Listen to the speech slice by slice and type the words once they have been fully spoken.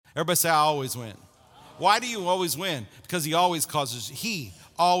Everybody say, I always win. Why do you always win? Because he always causes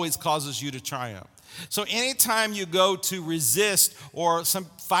you to triumph. So anytime you go to resist or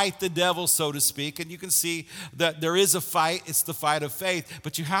fight the devil, so to speak, and you can see that there is a fight, it's the fight of faith,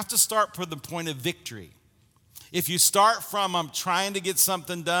 but you have to start from the point of victory. If you start from, I'm trying to get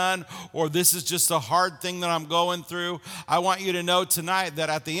something done, or this is just a hard thing that I'm going through, I want you to know tonight that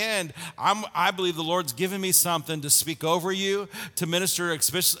at the end, I believe the Lord's given me something to speak over you, to minister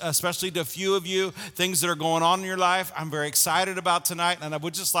especially to a few of you, things that are going on in your life. I'm very excited about tonight, and I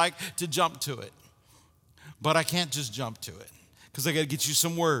would just like to jump to it. But I can't just jump to it, because I got to get you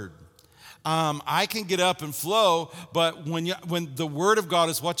some word. I can get up and flow, but when the word of God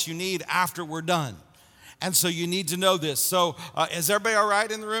is what you need after we're done. And so you need to know this. So is everybody all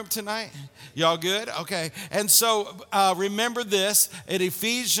right in the room tonight? Y'all good? Okay. And so remember this. In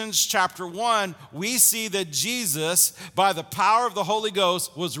Ephesians chapter 1, we see that Jesus, by the power of the Holy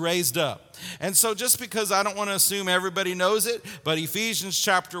Ghost, was raised up. And so just because I don't want to assume everybody knows it, but Ephesians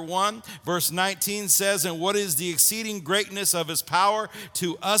chapter 1, verse 19 says, and what is the exceeding greatness of his power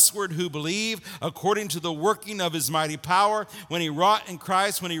to usward who believe, according to the working of his mighty power, when he wrought in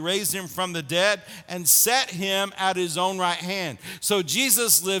Christ, when he raised him from the dead and set him at his own right hand. So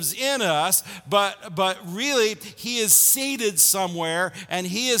Jesus lives in us, but really he is seated somewhere, and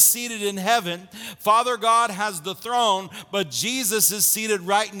he is seated in heaven. Father God has the throne, but Jesus is seated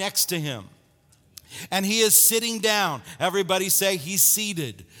right next to him. And he is sitting down. Everybody say he's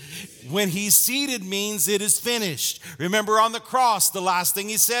seated. When he's seated means it is finished. Remember on the cross, the last thing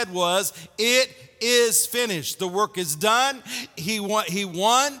he said was, it is finished. The work is done. He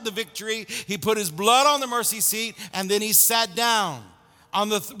won the victory. He put his blood on the mercy seat, and then he sat down.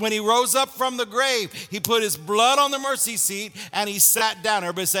 When he rose up from the grave, he put his blood on the mercy seat, and he sat down.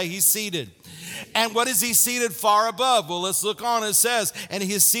 Everybody say he's seated. And what is he seated far above? Well, let's look on. It says, and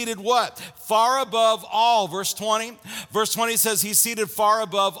he is seated what? Far above all. Verse 20. Verse 20 says he's seated far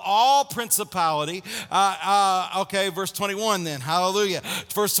above all principality. Okay, verse 21 then. Hallelujah.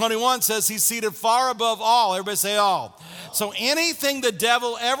 Verse 21 says he's seated far above all. Everybody say all. So anything the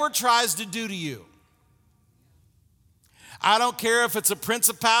devil ever tries to do to you, I don't care if it's a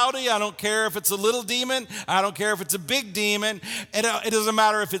principality. I don't care if it's a little demon. I don't care if it's a big demon. It doesn't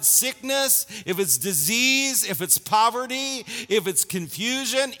matter if it's sickness, if it's disease, if it's poverty, if it's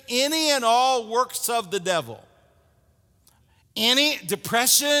confusion, any and all works of the devil. Any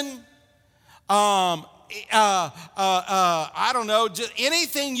depression, I don't know, just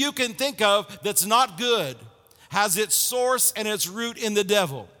anything you can think of that's not good has its source and its root in the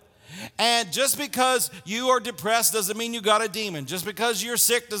devil. And just because you are depressed doesn't mean you got a demon. Just because you're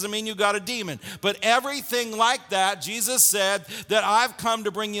sick doesn't mean you got a demon. But everything like that, Jesus said that I've come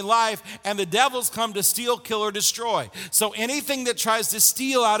to bring you life, and the devil's come to steal, kill, or destroy. So anything that tries to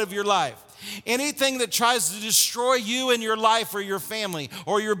steal out of your life, anything that tries to destroy you and your life or your family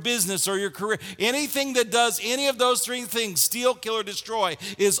or your business or your career, anything that does any of those three things, steal, kill, or destroy,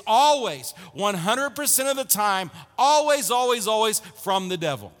 is always, 100% of the time, always, always, always from the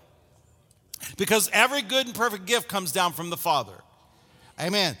devil. Because every good and perfect gift comes down from the Father.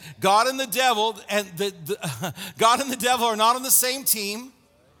 Amen. God and the devil God and the devil are not on the same team.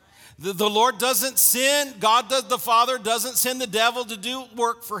 The Lord doesn't sin. The Father doesn't send the devil to do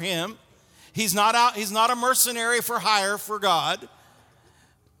work for him. He's not out. He's not a mercenary for hire for God.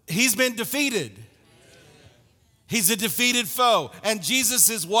 He's been defeated. He's a defeated foe. And Jesus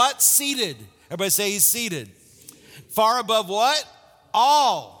is what? Seated. Everybody say he's seated. Far above what?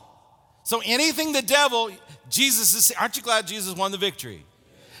 All. So anything the devil, Jesus is, aren't you glad Jesus won the victory?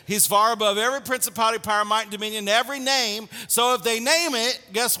 He's far above every principality, power, might, and dominion, every name. So if they name it,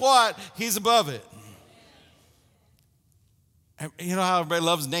 guess what? He's above it. You know how everybody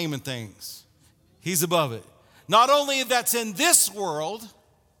loves naming things. He's above it. Not only that's in this world,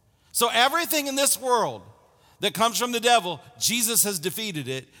 so everything in this world that comes from the devil, Jesus has defeated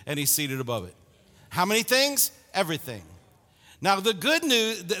it, and he's seated above it. How many things? Everything. Now, the good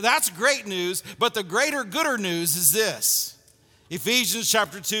news, that's great news, but the greater, gooder news is this. Ephesians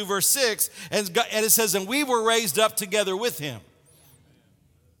chapter 2, verse 6, and it says, and we were raised up together with him.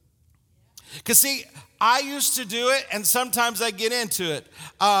 Because see, I used to do it, and sometimes I get into it.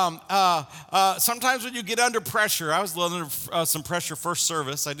 Sometimes when you get under pressure, I was under some pressure first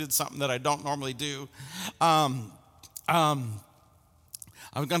service. I did something that I don't normally do. I'm going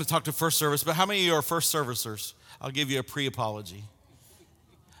to talk to first service, but how many of you are first servicers? I'll give you a pre-apology.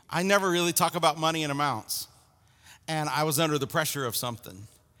 I never really talk about money and amounts. And I was under the pressure of something.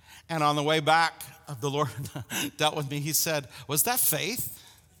 And on the way back, the Lord dealt with me. He said, was that faith?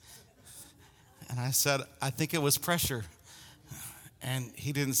 And I said, I think it was pressure. And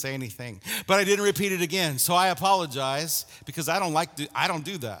he didn't say anything. But I didn't repeat it again. So I apologize because I don't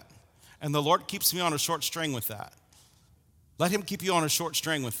do that. And the Lord keeps me on a short string with that. Let him keep you on a short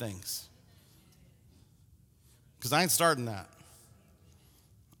string with things. Because I ain't starting that.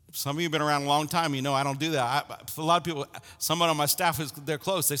 Some of you have been around a long time, you know I don't do that. A lot of people, someone on my staff, they're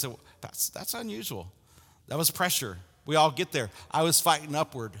close, they say, well, that's unusual. That was pressure. We all get there. I was fighting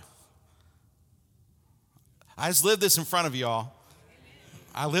upward. I just live this in front of you all.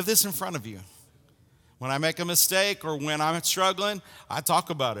 I live this in front of you. When I make a mistake or when I'm struggling, I talk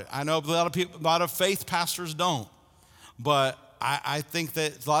about it. I know a lot of faith pastors don't. But I think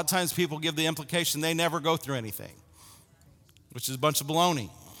that a lot of times people give the implication they never go through anything, which is a bunch of baloney.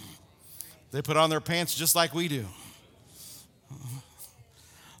 They put on their pants just like we do.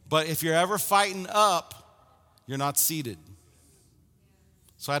 But if you're ever fighting up, you're not seated.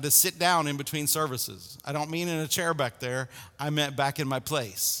 So I had to sit down in between services. I don't mean in a chair back there. I meant back in my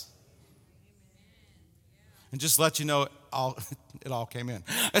place. And just let you know, it all came in.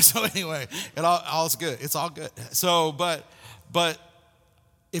 So anyway, all's good. It's all good. So, but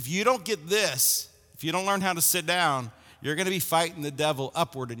if you don't get this, if you don't learn how to sit down, you're going to be fighting the devil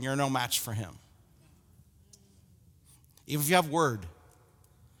upward, and you're no match for him. Even if you have word,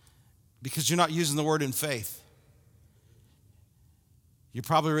 because you're not using the word in faith. You're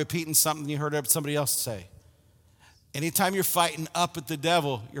probably repeating something you heard somebody else say. Anytime you're fighting up at the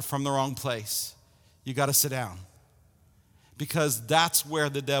devil, you're from the wrong place. You got to sit down. Because that's where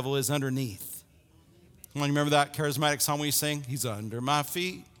the devil is, underneath. You remember that charismatic song we sing? He's under my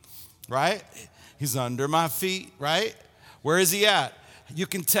feet, right? He's under my feet, right? Where is he at? You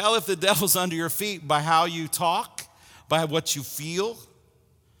can tell if the devil's under your feet by how you talk, by what you feel,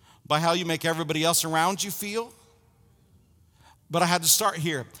 by how you make everybody else around you feel. But I had to start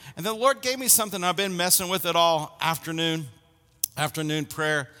here. And the Lord gave me something. I've been messing with it all afternoon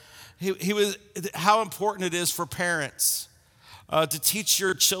prayer. He was how important it is for parents to teach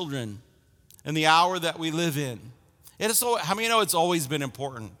your children in the hour that we live in. How many know it's always been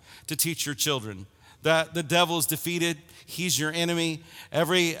important to teach your children that the devil is defeated, he's your enemy,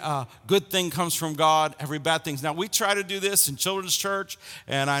 every good thing comes from God, every bad thing. Now, we try to do this in children's church,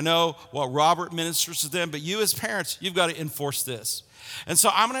 and I know what Robert ministers to them, but you as parents, you've got to enforce this. And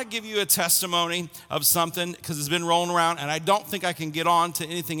so I'm going to give you a testimony of something because it's been rolling around, and I don't think I can get on to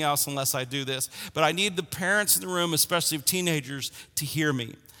anything else unless I do this. But I need the parents in the room, especially of teenagers, to hear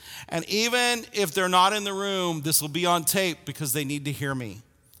me. And even if they're not in the room, this will be on tape because they need to hear me.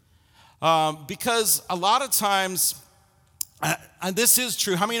 Because a lot of times, and this is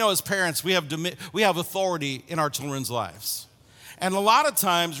true, how many know as parents we have authority in our children's lives? And a lot of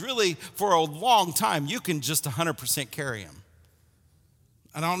times, really, for a long time, you can just 100% carry them.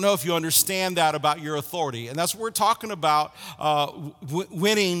 And I don't know if you understand that about your authority. And that's what we're talking about,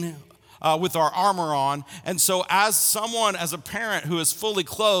 winning with our armor on. And so as a parent who is fully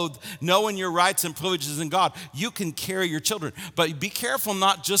clothed, knowing your rights and privileges in God, you can carry your children. But be careful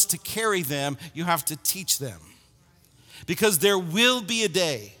not just to carry them, you have to teach them. Because there will be a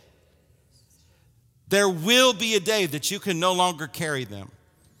day that you can no longer carry them.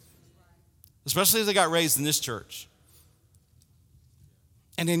 Especially if they got raised in this church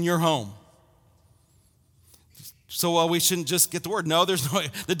and in your home. So we shouldn't just get the word. No,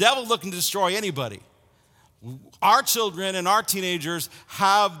 the devil's looking to destroy anybody. Our children and our teenagers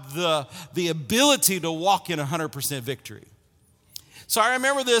have the ability to walk in 100% victory. So I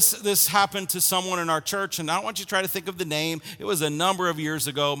remember this happened to someone in our church, and I don't want you to try to think of the name. It was a number of years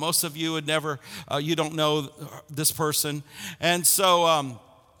ago. Most of you you don't know this person. And so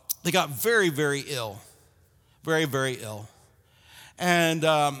they got very, very ill. Very, very ill. And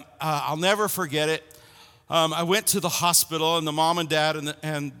I'll never forget it. I went to the hospital, and the mom and dad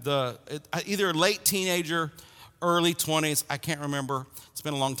either a late teenager, early 20s, I can't remember. It's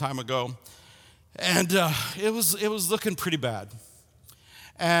been a long time ago. And it was looking pretty bad.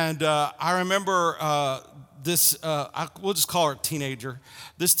 And I remember we'll just call her a teenager.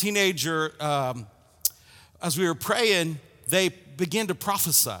 This teenager, as we were praying, they began to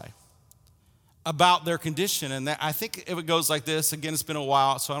prophesy about their condition. And I think it goes like this. Again, it's been a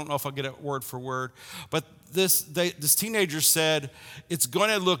while, so I don't know if I'll get it word for word. But this teenager said, it's going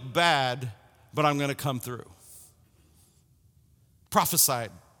to look bad, but I'm going to come through.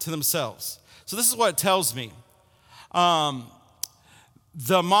 Prophesied to themselves. So this is what it tells me.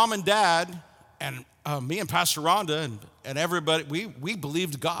 The mom and dad and me and Pastor Rhonda and everybody, we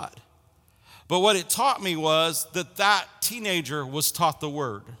believed God. But what it taught me was that teenager was taught the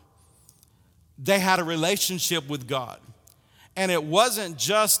word. They had a relationship with God. And it wasn't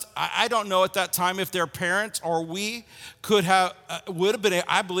just, I don't know at that time if their parents or we could have, would have been,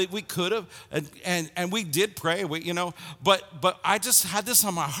 I believe we could have, and we did pray, but I just had this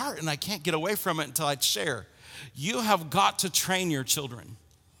on my heart and I can't get away from it until I share. You have got to train your children.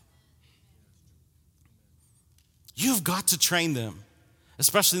 You've got to train them,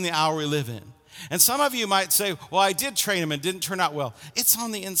 especially in the hour we live in. And some of you might say, well, I did train them and it didn't turn out well. It's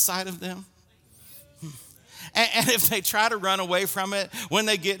on the inside of them. And if they try to run away from it, when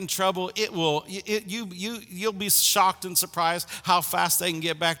they get in trouble, you'll be shocked and surprised how fast they can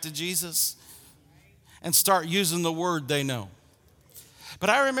get back to Jesus and start using the word they know. But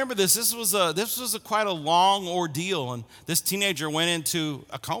I remember this. This was quite a long ordeal, and this teenager went into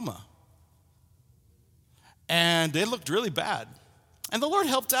a coma, and it looked really bad. And the Lord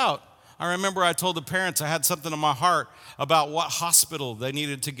helped out. I remember I told the parents I had something in my heart about what hospital they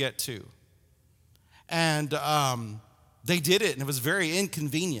needed to get to. And they did it, and it was very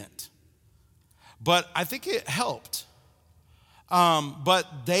inconvenient. But I think it helped. But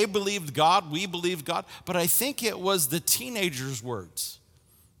they believed God, we believed God. But I think it was the teenager's words.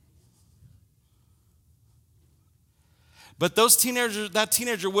 But that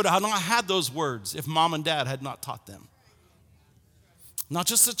teenager would have not had those words if mom and dad had not taught them. Not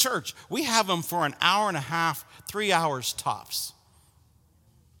just the church. We have them for an hour and a half, 3 hours tops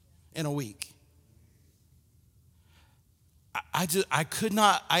in a week. I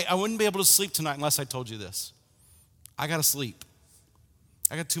wouldn't be able to sleep tonight unless I told you this. I got to sleep.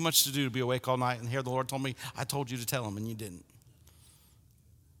 I got too much to do to be awake all night, and here the Lord told me, I told you to tell him, and you didn't.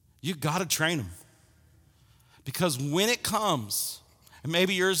 You got to train them. Because when it comes, and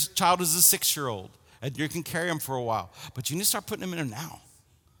maybe your child is a 6-year-old, and you can carry them for a while, but you need to start putting them in them now.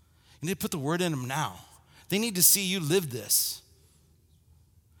 You need to put the word in them now. They need to see you live this.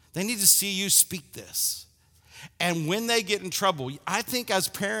 They need to see you speak this. And when they get in trouble, I think as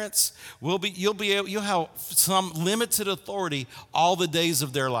parents, you'll have some limited authority all the days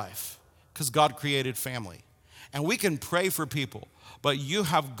of their life because God created family. And we can pray for people, but you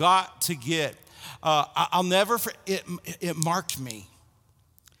have got to get, it marked me.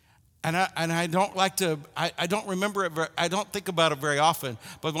 And I don't like to, I don't remember it, I don't think about it very often.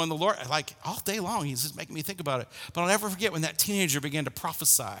 But when the Lord, like all day long, he's just making me think about it. But I'll never forget when that teenager began to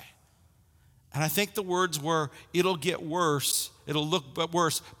prophesy. And I think the words were, it'll get worse, it'll look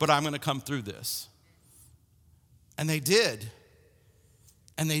worse, but I'm going to come through this. And they did.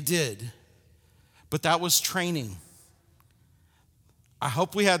 And they did. But that was training. I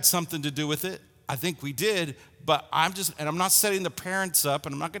hope we had something to do with it. I think we did, but I'm not setting the parents up,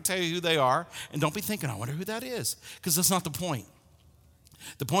 and I'm not going to tell you who they are. And don't be thinking, I wonder who that is, because that's not the point.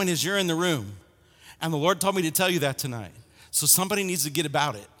 The point is you're in the room, and the Lord told me to tell you that tonight. So somebody needs to get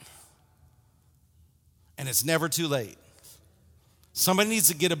about it. And it's never too late. Somebody needs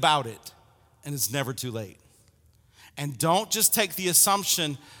to get about it, and it's never too late. And don't just take the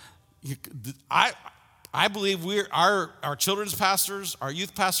assumption. I believe our children's pastors, our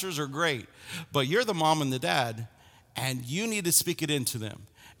youth pastors are great, but you're the mom and the dad, and you need to speak it into them.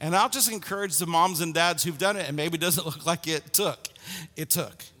 And I'll just encourage the moms and dads who've done it, and maybe it doesn't look like it took. It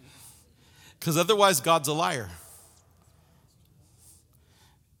took. Because otherwise, God's a liar.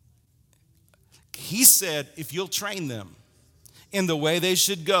 He said, if you'll train them in the way they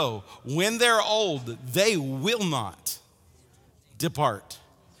should go, when they're old, they will not depart.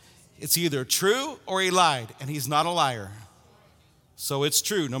 It's either true or he lied, and he's not a liar. So it's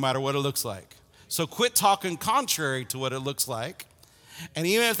true no matter what it looks like. So quit talking contrary to what it looks like. And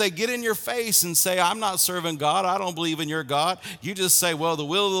even if they get in your face and say, I'm not serving God, I don't believe in your God, you just say, well, the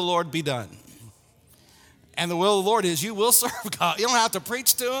will of the Lord be done. And the will of the Lord is you will serve God. You don't have to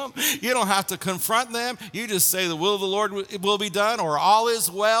preach to them. You don't have to confront them. You just say the will of the Lord will be done, or all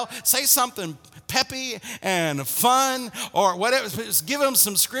is well. Say something peppy and fun or whatever. Just give them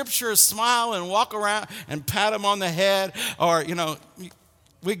some scripture, smile, and walk around and pat them on the head. Or,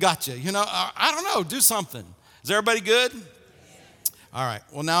 we got you. I don't know. Do something. Is everybody good? All right.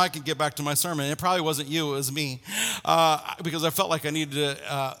 Well, now I can get back to my sermon. It probably wasn't you. It was me because I felt like I needed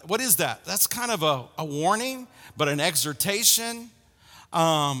to. What is that? That's kind of a warning, but an exhortation.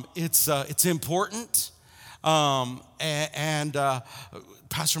 It's important.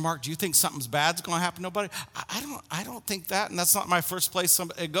 Pastor Mark, do you think something's bad's going to happen to nobody? I don't think that, and that's not my first place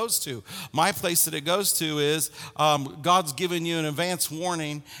it goes to. My place that it goes to is God's given you an advance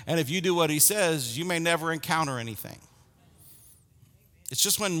warning, and if you do what he says, you may never encounter anything. It's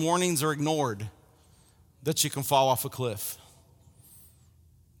just when warnings are ignored that you can fall off a cliff.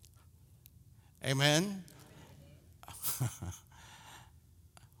 Amen?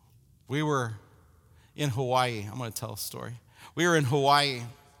 We were in Hawaii. I'm going to tell a story. We were in Hawaii,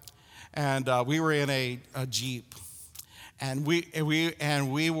 and we were in a Jeep. And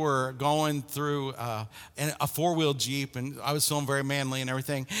we were going through in a four-wheel Jeep, and I was feeling very manly and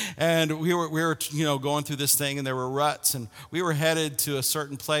everything. And we were going through this thing, and there were ruts, and we were headed to a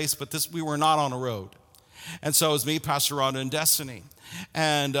certain place, but we were not on a road. And so it was me, Pastor Rhonda, and Destiny.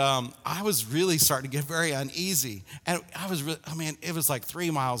 And I was really starting to get very uneasy. And it was like 3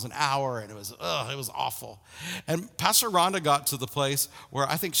 miles an hour, and it was awful. And Pastor Rhonda got to the place where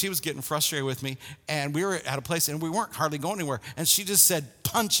I think she was getting frustrated with me, and we were at a place, and we weren't hardly going anywhere. And she just said,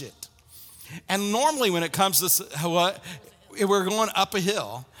 punch it. And normally when it comes to we're going up a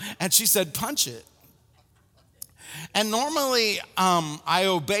hill, and she said, punch it. And normally I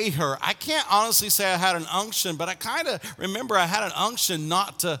obey her. I can't honestly say I had an unction, but I kind of remember I had an unction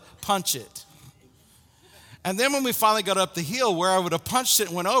not to punch it. And then when we finally got up the hill, where I would have punched it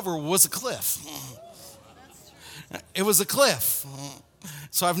and went over was a cliff. It was a cliff.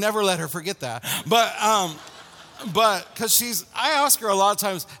 So I've never let her forget that. But because I ask her a lot of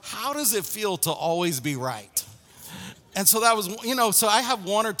times, how does it feel to always be right? And so that was, so I have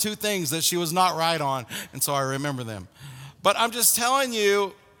one or two things that she was not right on, and so I remember them. But I'm just telling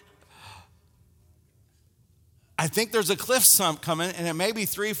you, I think there's a cliff sump coming, and it may be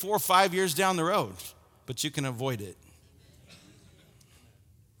 3, 4, 5 years down the road, but you can avoid it.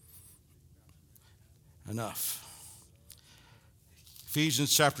 Enough.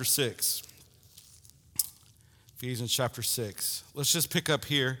 Ephesians chapter 6. Ephesians chapter 6. Let's just pick up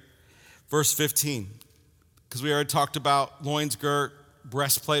here, verse 15. Because we already talked about loins girt,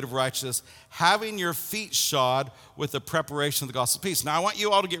 breastplate of righteousness, having your feet shod with the preparation of the gospel of peace. Now, I want you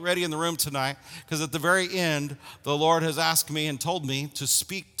all to get ready in the room tonight, because at the very end, the Lord has asked me and told me to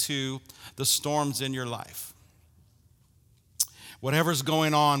speak to the storms in your life. Whatever's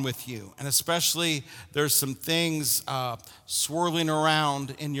going on with you, and especially there's some things swirling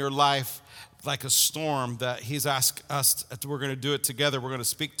around in your life like a storm that he's asked us, we're going to do it together. We're going to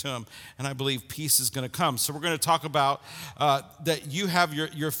speak to him, and I believe peace is going to come. So we're going to talk about that you have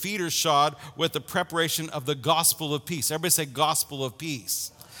your feet are shod with the preparation of the gospel of peace. Everybody say gospel of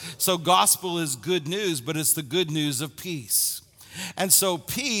peace. So gospel is good news, but it's the good news of peace. And so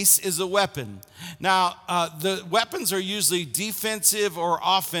peace is a weapon. Now, the weapons are usually defensive or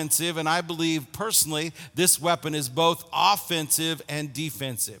offensive, and I believe personally this weapon is both offensive and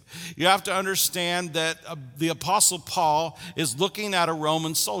defensive. You have to understand that the Apostle Paul is looking at a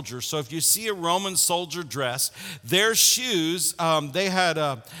Roman soldier. So if you see a Roman soldier dress, their shoes, they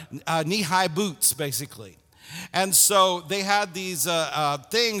had knee-high boots, basically. And so they had these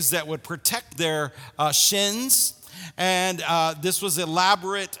things that would protect their shins. And this was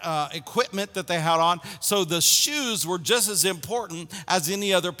elaborate equipment that they had on. So the shoes were just as important as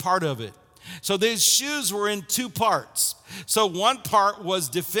any other part of it. So these shoes were in two parts. So one part was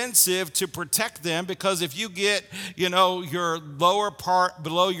defensive to protect them, because if you get, your lower part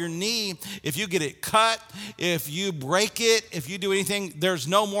below your knee, if you get it cut, if you break it, if you do anything, there's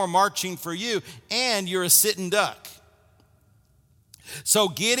no more marching for you, and you're a sitting duck. So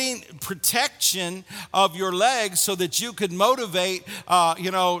getting protection of your legs so that you could motivate,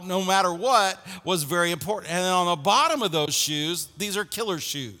 no matter what, was very important. And then on the bottom of those shoes, these are killer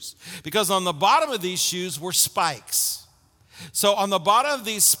shoes, because on the bottom of these shoes were spikes. So on the bottom of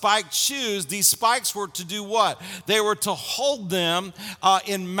these spiked shoes, these spikes were to do what? They were to hold them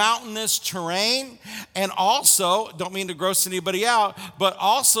in mountainous terrain, and also, don't mean to gross anybody out, but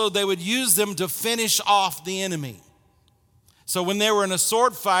also they would use them to finish off the enemy. So when they were in a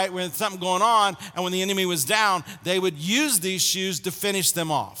sword fight, when something going on, and when the enemy was down, they would use these shoes to finish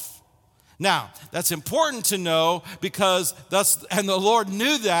them off. Now, that's important to know, because and the Lord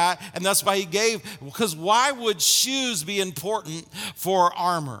knew that, and that's why because why would shoes be important for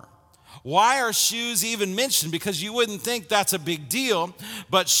armor? Why are shoes even mentioned? Because you wouldn't think that's a big deal,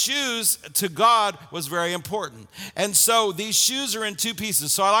 but shoes to God was very important. And so these shoes are in two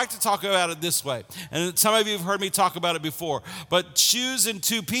pieces. So I like to talk about it this way. And some of you have heard me talk about it before. But shoes in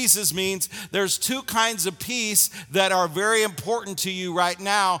two pieces means there's two kinds of peace that are very important to you right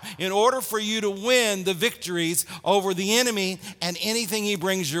now in order for you to win the victories over the enemy and anything he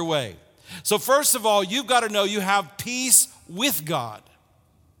brings your way. So first of all, you've got to know you have peace with God.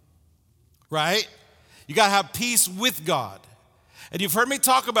 Right? You got to have peace with God. And you've heard me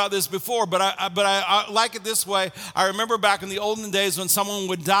talk about this before, but I like it this way. I remember back in the olden days when someone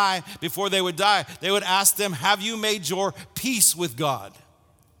would die, before they would die, they would ask them, have you made your peace with God?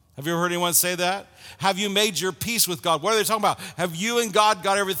 Have you ever heard anyone say that? Have you made your peace with God? What are they talking about? Have you and God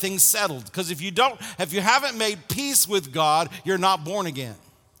got everything settled? Because if you haven't made peace with God, you're not born again.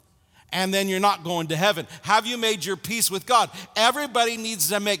 and then you're not going to heaven? Have you made your peace with God? Everybody needs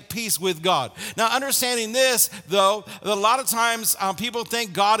to make peace with God. Now, understanding this, though, a lot of times people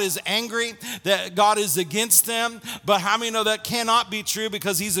think God is angry, that God is against them. But how many know that cannot be true,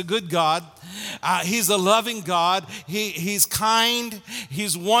 because he's a good God? He's a loving God. He's kind.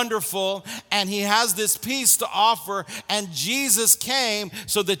 He's wonderful. And he has this peace to offer. And Jesus came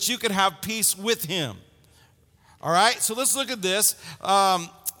so that you could have peace with him. All right? So let's look at this.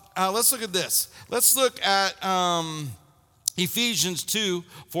 Let's look at Ephesians 2,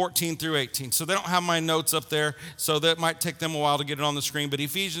 14 through 18. So they don't have my notes up there, so that might take them a while to get it on the screen. But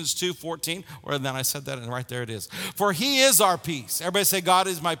Ephesians 2, 14, or then I said that, and right there it is. For he is our peace. Everybody say, God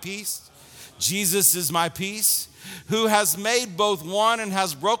is my peace. Jesus is my peace, who has made both one and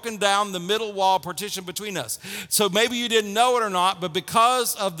has broken down the middle wall partition between us. So maybe you didn't know it or not, but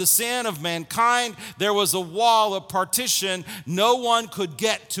because of the sin of mankind, there was a wall of partition. No one could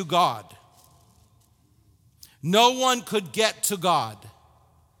get to God. No one could get to God.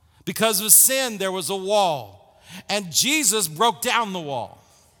 Because of sin, there was a wall. And Jesus broke down the wall.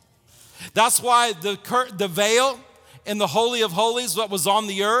 That's why the veil in the Holy of Holies, what was on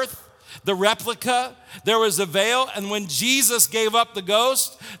the earth, the replica, there was a veil, and when Jesus gave up the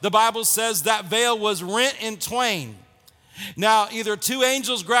ghost, the Bible says that veil was rent in twain. Now, either two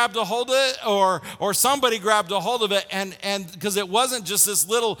angels grabbed a hold of it, or somebody grabbed a hold of it, and because it wasn't just this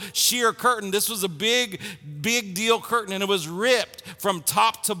little sheer curtain, this was a big deal curtain, and it was ripped from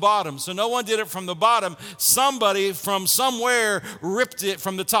top to bottom. So no one did it from the bottom. Somebody from somewhere ripped it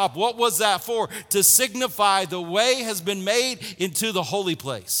from the top. What was that for? To signify the way has been made into the holy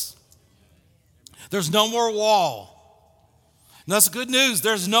place. There's no more wall. And that's good news.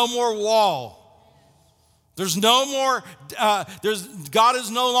 There's no more wall. There's no more, God is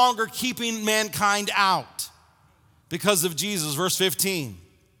no longer keeping mankind out because of Jesus. Verse 15.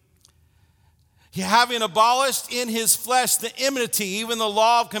 He having abolished in his flesh the enmity, even the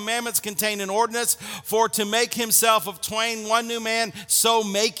law of commandments contained in ordinance, for to make himself of twain one new man, so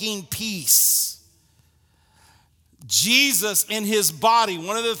making peace. Jesus in his body,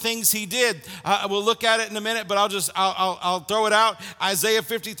 one of the things he did, we'll look at it in a minute, but I'll throw it out. Isaiah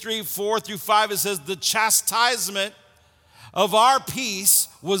 53, 4 through 5, it says, the chastisement of our peace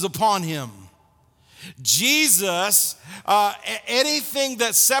was upon him. Jesus, anything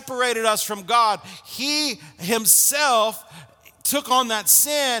that separated us from God, he himself took on that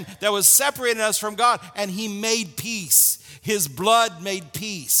sin that was separating us from God, and he made peace. His blood made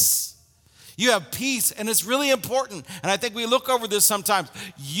peace. You have peace, and it's really important. And I think we look over this sometimes.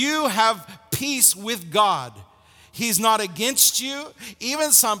 You have peace with God. He's not against you.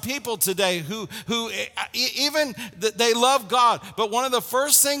 Even some people today who even they love God, but one of the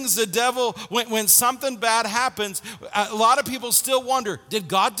first things the devil, when something bad happens, a lot of people still wonder, did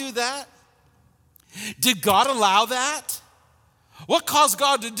God do that? Did God allow that? What caused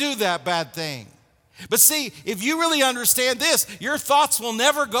God to do that bad thing? But see, if you really understand this, your thoughts will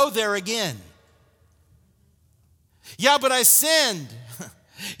never go there again. Yeah, but I sinned.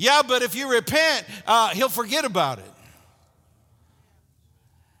 Yeah, but if you repent, he'll forget about it.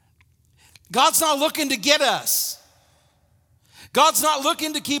 God's not looking to get us. God's not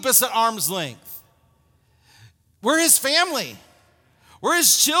looking to keep us at arm's length. We're his family. We're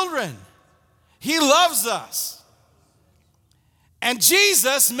his children. He loves us. And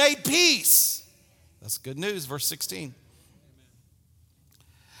Jesus made peace. That's good news, verse 16.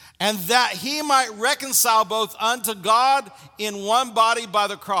 And that he might reconcile both unto God in one body by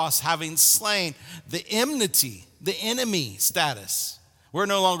the cross, having slain the enmity, the enemy status. We're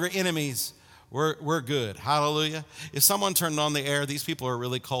no longer enemies. We're good. Hallelujah. If someone turned on the air, these people are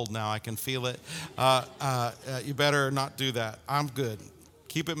really cold now. I can feel it. You better not do that. I'm good.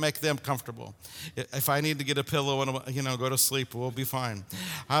 Keep it, make them comfortable. If I need to get a pillow and go to sleep, we'll be fine.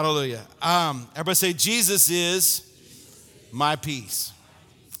 Hallelujah. Everybody say, Jesus is my peace.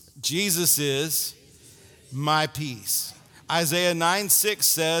 Jesus is my peace. Isaiah 9:6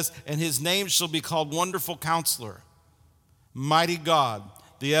 says, and his name shall be called Wonderful Counselor, Mighty God,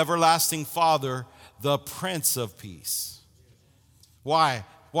 the Everlasting Father, the Prince of Peace. Why?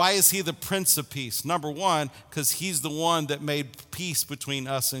 Why is he the Prince of Peace? Number one, because he's the one that made peace between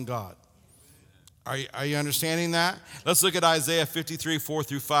us and God. Are you understanding that? Let's look at Isaiah 53, 4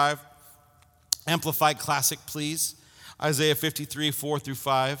 through 5. Amplified Classic, please. Isaiah 53, 4 through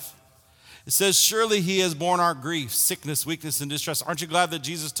 5. It says, surely he has borne our grief, sickness, weakness, and distress. Aren't you glad that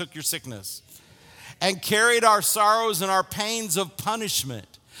Jesus took your sickness? And carried our sorrows and our pains of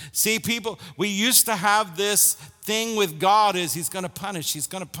punishment. See, people, we used to have this thing with God is he's going to punish, he's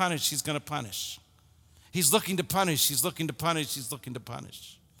going to punish, he's going to punish. He's looking to punish, he's looking to punish, he's looking to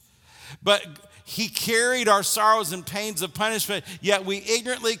punish. But he carried our sorrows and pains of punishment, yet we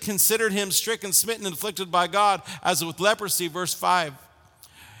ignorantly considered him stricken, smitten, and afflicted by God, as with leprosy, verse 5.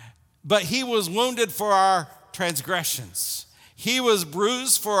 But he was wounded for our transgressions. He was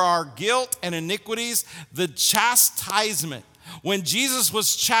bruised for our guilt and iniquities. The chastisement, when Jesus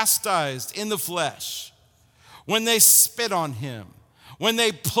was chastised in the flesh, when they spit on him, when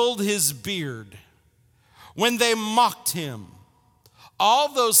they pulled his beard, when they mocked him,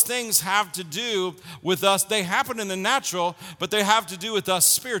 all those things have to do with us. They happen in the natural, but they have to do with us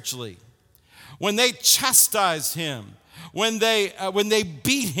spiritually. When they chastised him, when they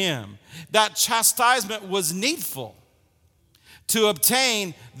beat him, that chastisement was needful to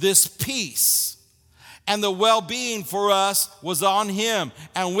obtain this peace. And the well-being for us was on him.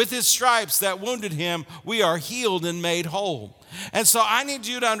 And with his stripes that wounded him, we are healed and made whole. And so I need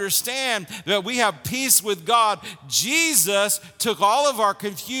you to understand that we have peace with God. Jesus took all of our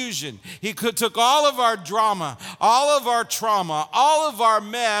confusion. He took all of our drama, all of our trauma, all of our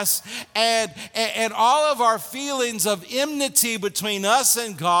mess, and all of our feelings of enmity between us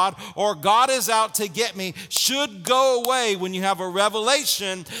and God, or God is out to get me, should go away when you have a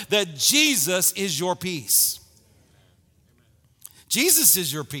revelation that Jesus is your peace. Jesus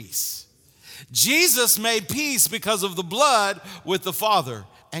is your peace. Jesus made peace because of the blood with the Father,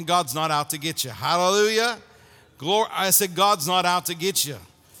 and God's not out to get you. Hallelujah. Glory. I said God's not out to get you.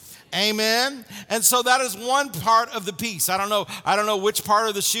 Amen. And so that is one part of the peace. I don't know which part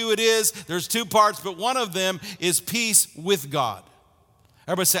of the shoe it is. There's two parts, but one of them is peace with God.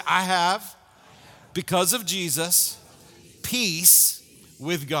 Everybody say, I have, because of Jesus, peace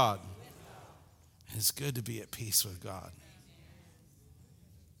with God. It's good to be at peace with God.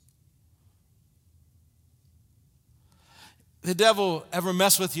 The devil ever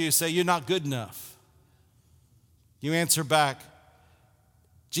mess with you, say, you're not good enough. You answer back,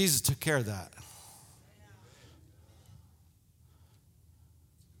 Jesus took care of that.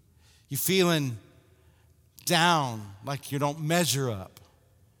 You feeling down, like you don't measure up.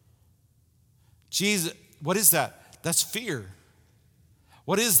 Jesus, what is that? That's fear.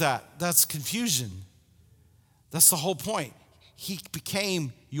 What is that? That's confusion. That's the whole point. He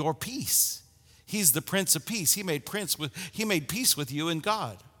became your peace. He's the Prince of Peace. He made peace with you and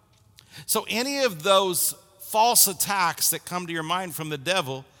God. So any of those false attacks that come to your mind from the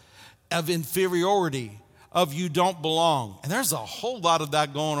devil of inferiority, of you don't belong, and there's a whole lot of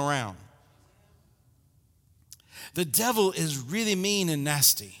that going around. The devil is really mean and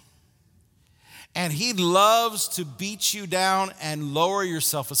nasty. And he loves to beat you down and lower your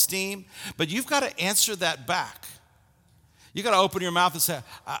self-esteem, but you've got to answer that back. You got to open your mouth and say,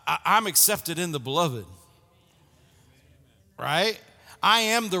 I'm accepted in the beloved. Right? I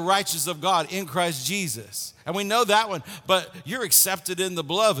am the righteous of God in Christ Jesus. And we know that one, but you're accepted in the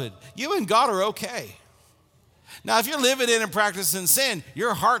beloved. You and God are okay. Now, if you're living in and practicing sin,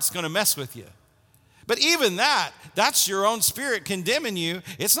 your heart's going to mess with you. But even that's your own spirit condemning you.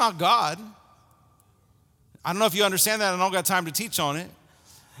 It's not God. I don't know if you understand that. I don't got time to teach on it.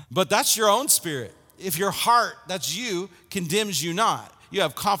 But that's your own spirit. If your heart, that's you, condemns you not, you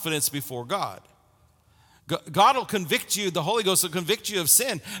have confidence before God. God will convict you, the Holy Ghost will convict you of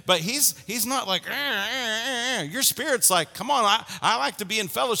sin, but he's not like, Your spirit's like, come on, I like to be in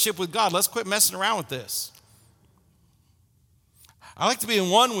fellowship with God. Let's quit messing around with this. I like to be in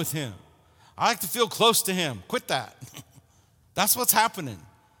one with him. I like to feel close to him. Quit that. That's what's happening.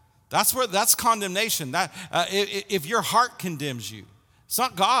 That's condemnation. If your heart condemns you, it's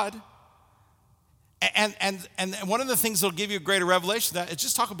not God. And one of the things that'll give you a greater revelation of that is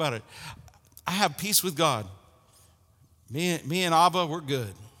just talk about it. I have peace with God. Me and Abba, we're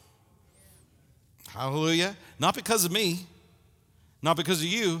good. Hallelujah. Not because of me, not because of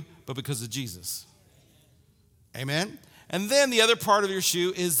you, but because of Jesus. Amen. And then the other part of your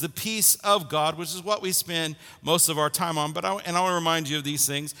shoe is the peace of God, which is what we spend most of our time on. I want to remind you of these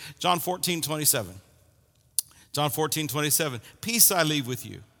things. John 14:27. John 14:27. Peace I leave with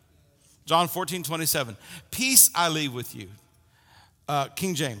you. John 14:27. Peace I leave with you.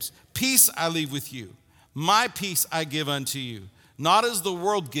 King James. Peace I leave with you. My peace I give unto you. Not as the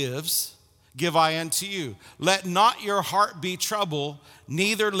world gives, give I unto you. Let not your heart be troubled,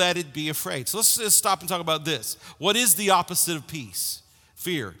 neither let it be afraid. So let's just stop and talk about this. What is the opposite of peace?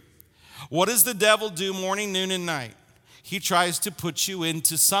 Fear. What does the devil do morning, noon, and night? He tries to put you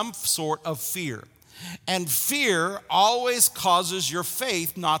into some sort of fear. And fear always causes your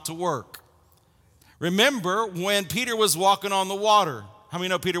faith not to work. Remember when Peter was walking on the water. How many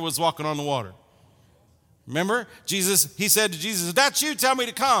know Peter was walking on the water? Remember? He said to Jesus, if that's you, tell me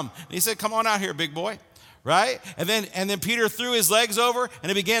to come. And he said, come on out here, big boy. right? And then Peter threw his legs over and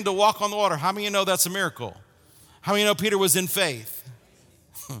he began to walk on the water. How many of you know that's a miracle? How many of you know Peter was in faith?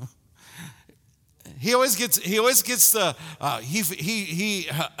 He always gets the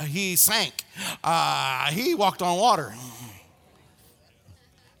he sank. He walked on water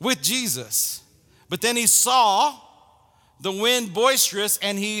with Jesus. But then he saw the wind boisterous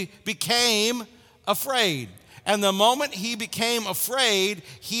and he became afraid. And the moment he became afraid,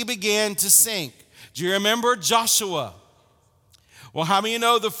 he began to sink. Do you remember Joshua? Well, how many of you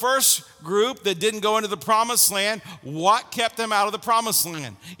know the first group that didn't go into the promised land, what kept them out of the promised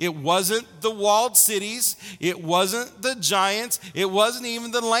land? It wasn't the walled cities. It wasn't the giants. It wasn't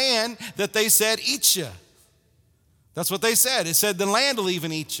even the land that they said, eat you. That's what they said. It said the land will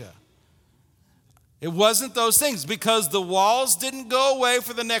even eat you. It wasn't those things because the walls didn't go away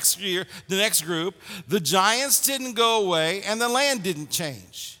for the next year, the next group. The giants didn't go away and the land didn't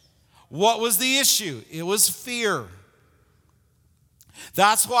change. What was the issue? It was fear.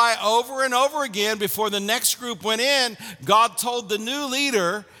 That's why over and over again, before the next group went in, God told the new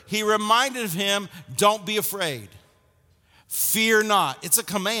leader, he reminded him, don't be afraid. Fear not. It's a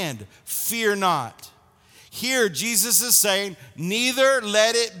command. Fear not. Here, Jesus is saying, neither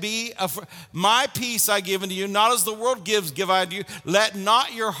let it be afraid. My peace I give unto you, not as the world gives, give I unto you. Let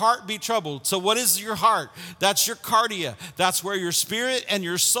not your heart be troubled. So what is your heart? That's your cardia. That's where your spirit and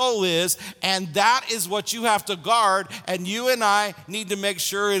your soul is. And that is what you have to guard. And you and I need to make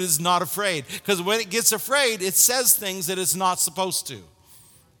sure it is not afraid. Because when it gets afraid, it says things that it's not supposed to.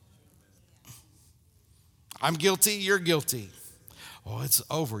 I'm guilty, you're guilty. Oh, it's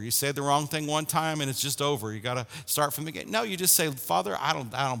over. You say the wrong thing one time and it's just over. You got to start from the beginning. No, you just say, Father, I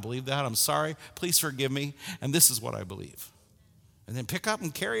don't believe that. I'm sorry. Please forgive me. And this is what I believe. And then pick up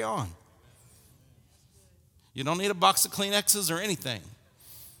and carry on. You don't need a box of Kleenexes or anything.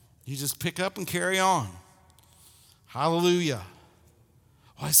 You just pick up and carry on. Hallelujah.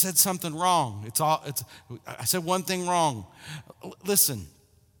 Oh, I said something wrong. I said one thing wrong. Listen,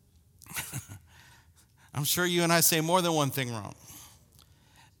 I'm sure you and I say more than one thing wrong.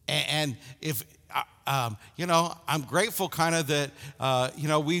 And if, I'm grateful kind of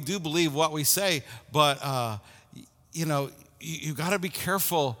that, we do believe what we say, but, you got to be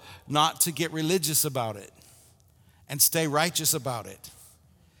careful not to get religious about it and stay righteous about it.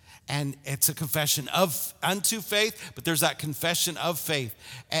 And it's a confession of unto faith, but there's that confession of faith.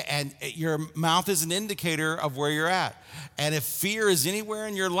 And your mouth is an indicator of where you're at. And if fear is anywhere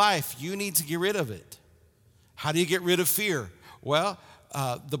in your life, you need to get rid of it. How do you get rid of fear? Well,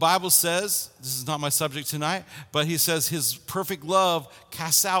 the Bible says, this is not my subject tonight, but he says his perfect love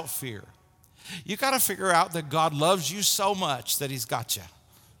casts out fear. You got to figure out that God loves you so much that he's got you.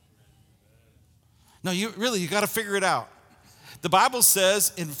 No, you got to figure it out. The Bible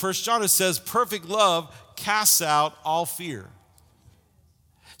says in 1 John, it says perfect love casts out all fear.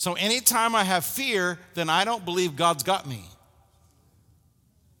 So anytime I have fear, then I don't believe God's got me.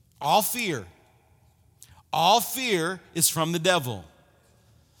 All fear is from the devil.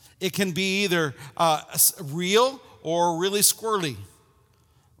 It can be either real or really squirrely,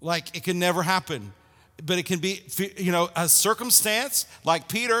 like it can never happen. But it can be, a circumstance like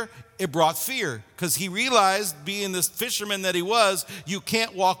Peter, it brought fear because he realized, being this fisherman that he was, you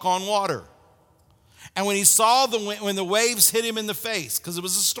can't walk on water. And when he saw when the waves hit him in the face, because it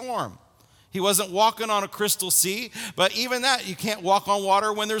was a storm, he wasn't walking on a crystal sea, but even that, you can't walk on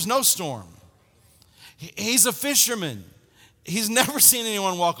water when there's no storm. He's a fisherman. He's never seen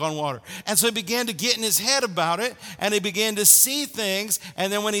anyone walk on water. And so he began to get in his head about it, and he began to see things,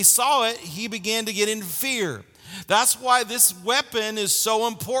 and then when he saw it, he began to get into fear. That's why this weapon is so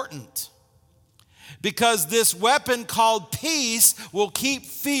important. Because this weapon called peace will keep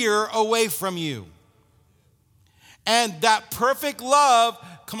fear away from you. And that perfect love,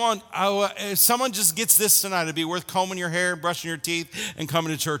 come on, if someone just gets this tonight, it'd be worth combing your hair, brushing your teeth, and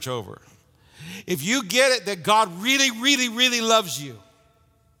coming to church over. If you get it that God really, really, really loves you,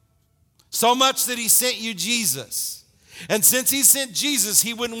 so much that he sent you Jesus. And since he sent Jesus,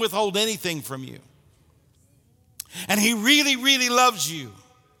 he wouldn't withhold anything from you. And he really, really loves you.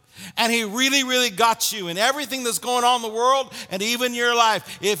 And he really, really got you in everything that's going on in the world and even your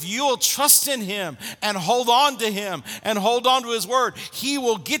life. If you will trust in him and hold on to him and hold on to his word, he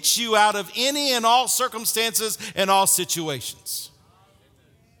will get you out of any and all circumstances and all situations.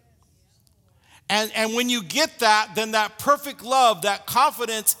 And when you get that, then that perfect love, that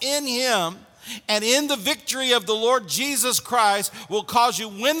confidence in him and in the victory of the Lord Jesus Christ will cause you,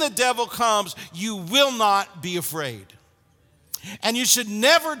 when the devil comes, you will not be afraid. And you should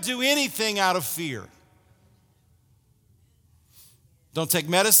never do anything out of fear. Don't take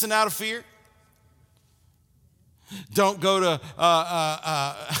medicine out of fear. Don't go to,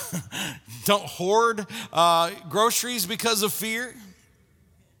 don't hoard groceries because of fear.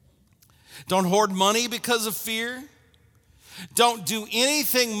 Don't hoard money because of fear. Don't do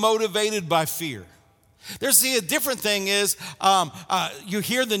anything motivated by fear. There's a different thing is you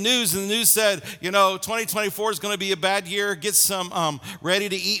hear the news, and the news said, 2024 is going to be a bad year. Get some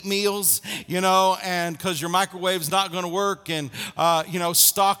ready-to-eat meals, and because your microwave's not going to work, and,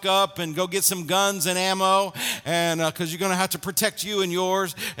 stock up and go get some guns and ammo, and because you're going to have to protect you and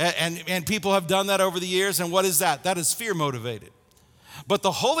yours, and people have done that over the years, and what is that? That is fear-motivated. But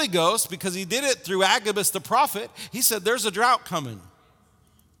the Holy Ghost, because he did it through Agabus the prophet, he said, there's a drought coming.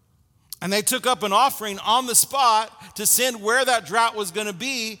 And they took up an offering on the spot to send where that drought was going to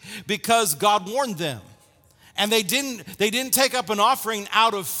be because God warned them. And they didn't take up an offering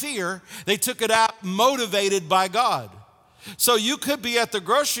out of fear. They took it out motivated by God. So you could be at the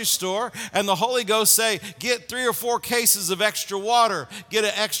grocery store and the Holy Ghost say, get 3 or 4 cases of extra water, get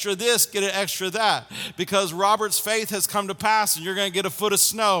an extra this, get an extra that, because Robert's faith has come to pass and you're going to get a foot of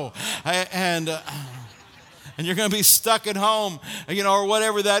snow. And you're going to be stuck at home, or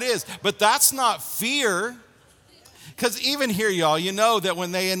whatever that is. But that's not fear. Because even here, y'all, you know that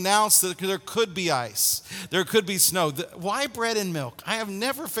when they announced that there could be ice, there could be snow. Why bread and milk? I have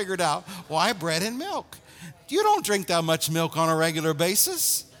never figured out why bread and milk. You don't drink that much milk on a regular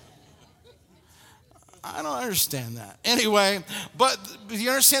basis. I don't understand that. Anyway, but you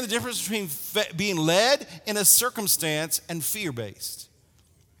understand the difference between being led in a circumstance and fear-based.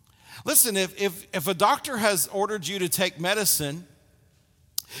 Listen, if a doctor has ordered you to take medicine,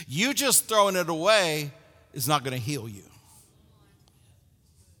 you just throwing it away is not going to heal you.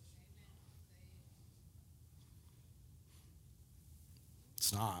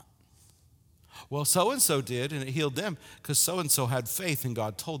 It's not. Well, so-and-so did, and it healed them because so-and-so had faith and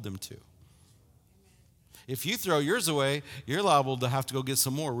God told them to. If you throw yours away, you're liable to have to go get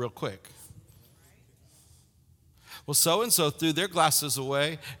some more real quick. Well, so-and-so threw their glasses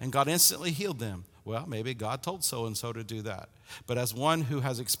away and God instantly healed them. Well, maybe God told so-and-so to do that. But as one who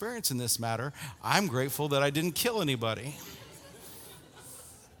has experience in this matter, I'm grateful that I didn't kill anybody.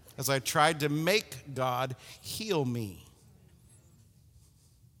 As I tried to make God heal me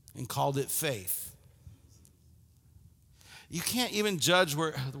and called it faith. You can't even judge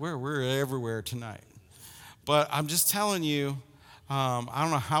where we're everywhere tonight. But I'm just telling you, I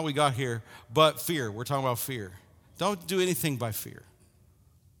don't know how we got here, but fear. We're talking about fear. Don't do anything by fear.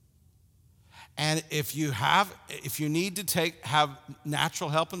 And if you need to have natural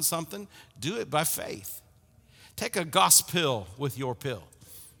help in something, do it by faith. Take a gospel with your pill.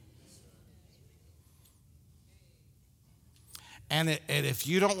 And if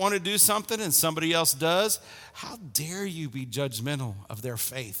you don't want to do something and somebody else does, how dare you be judgmental of their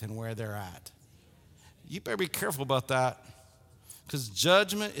faith and where they're at? You better be careful about that, because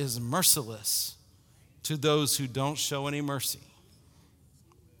judgment is merciless to those who don't show any mercy.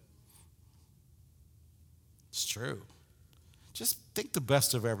 It's true. Just think the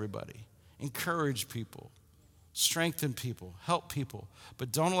best of everybody. Encourage people. Strengthen people. Help people.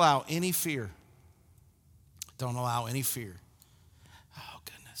 But don't allow any fear. Don't allow any fear. Oh,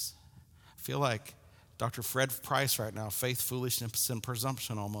 goodness. I feel like Dr. Fred Price right now, faith, foolishness, and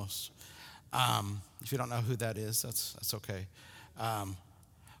presumption almost. If you don't know who that is, that's okay.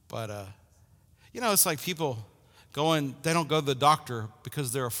 It's like people they don't go to the doctor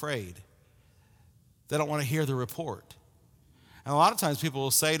because they're afraid. They don't want to hear the report. And a lot of times people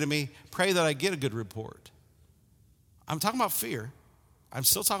will say to me, pray that I get a good report. I'm talking about fear. I'm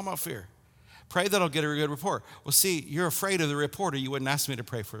still talking about fear. Pray that I'll get a good report. Well, see, you're afraid of the report, or you wouldn't ask me to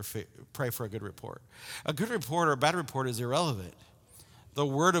pray for a good report. A good report or a bad report is irrelevant. The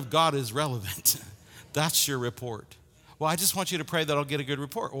Word of God is relevant. That's your report. Well, I just want you to pray that I'll get a good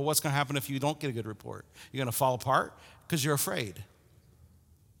report. Well, what's going to happen if you don't get a good report? You're going to fall apart because you're afraid.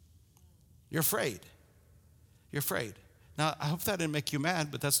 You're afraid. You're afraid. Now, I hope that didn't make you mad,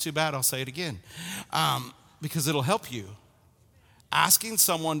 but that's too bad. I'll say it again because it'll help you. Asking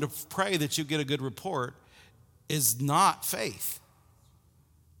someone to pray that you get a good report is not faith.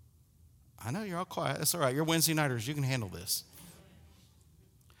 I know you're all quiet. That's all right. You're Wednesday nighters. You can handle this.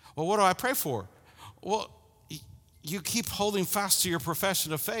 Well, what do I pray for? Well, you keep holding fast to your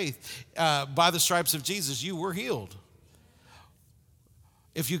profession of faith. By the stripes of Jesus, you were healed.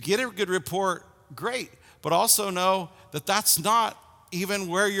 If you get a good report, great. But also know that that's not even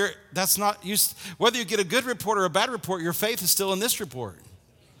where whether you get a good report or a bad report, your faith is still in this report.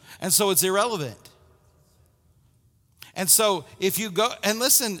 And so it's irrelevant. And so if you go, and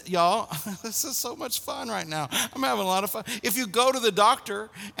listen, y'all, this is so much fun right now. I'm having a lot of fun. If you go to the doctor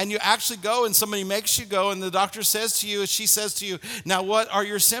and you actually go and somebody makes you go and the doctor says to you, she says to you, now what are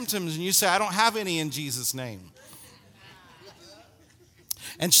your symptoms? And you say, I don't have any in Jesus' name.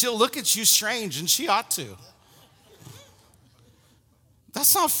 And she'll look at you strange, and she ought to.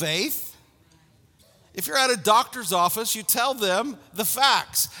 That's not faith. If you're at a doctor's office, you tell them the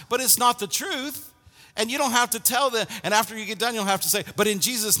facts, but it's not the truth. And you don't have to tell them, and after you get done, you'll have to say, but in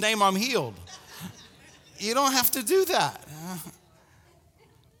Jesus' name, I'm healed. You don't have to do that.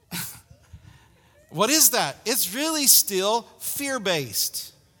 What is that? It's really still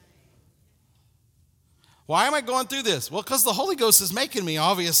fear-based. Why am I going through this? Well, because the Holy Ghost is making me,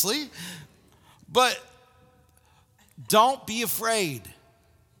 obviously. But don't be afraid.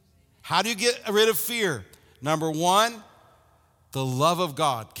 How do you get rid of fear? Number one, the love of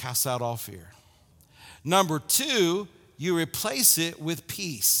God casts out all fear. Number two, you replace it with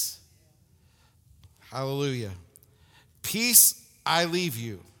peace. Hallelujah. Peace I leave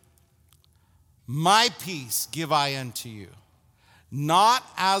you. My peace give I unto you. Not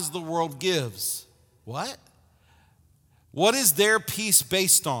as the world gives. What? What is their peace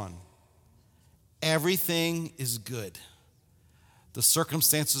based on? Everything is good. The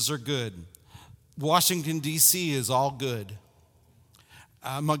circumstances are good. Washington, D.C. is all good.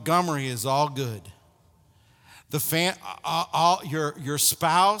 Montgomery is all good. Your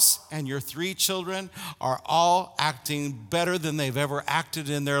spouse and your 3 children are all acting better than they've ever acted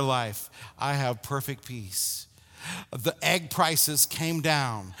in their life. I have perfect peace. The egg prices came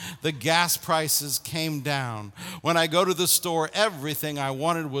down. The gas prices came down. When I go to the store, everything I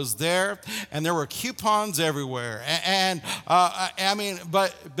wanted was there, and there were coupons everywhere.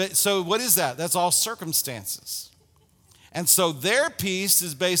 So what is that? That's all circumstances. And so their peace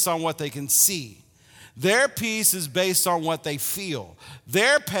is based on what they can see. Their peace is based on what they feel.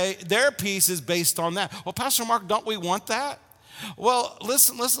 Their peace is based on that. Well, Pastor Mark, don't we want that? Well,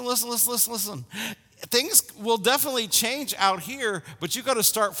 listen. Things will definitely change out here, but you got to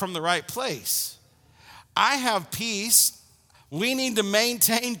start from the right place. I have peace. We need to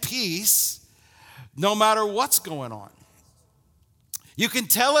maintain peace no matter what's going on. You can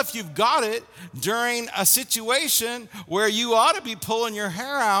tell if you've got it during a situation where you ought to be pulling your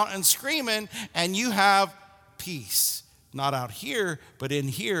hair out and screaming, and you have peace. Not out here, but in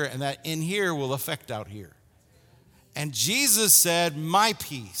here, and that in here will affect out here. And Jesus said, my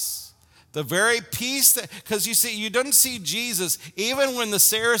peace. The very peace that, because you see, you don't see Jesus, even when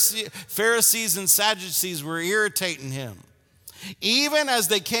the Pharisees and Sadducees were irritating him. Even as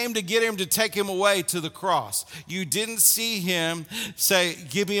they came to get him to take him away to the cross, you didn't see him say,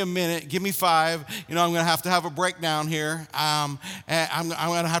 give me a minute, give me 5. I'm going to have a breakdown here. And I'm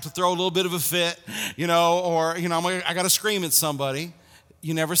going to have to throw a little bit of a fit, I got to scream at somebody.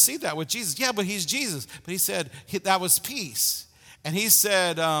 You never see that with Jesus. Yeah, but he's Jesus. But he said that was peace. And he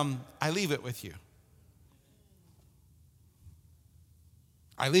said, I leave it with you.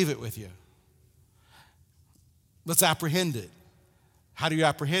 I leave it with you. Let's apprehend it. How do you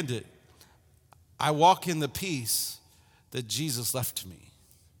apprehend it? I walk in the peace that Jesus left to me.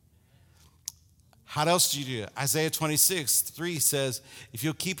 How else do you do it? Isaiah 26:3 says, if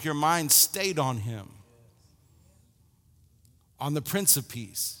you'll keep your mind stayed on him, on the Prince of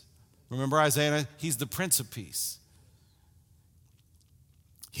Peace. Remember Isaiah? He's the Prince of Peace.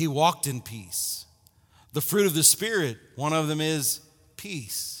 He walked in peace. The fruit of the Spirit, one of them is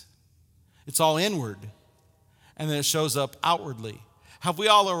peace. It's all inward, and then it shows up outwardly. Have we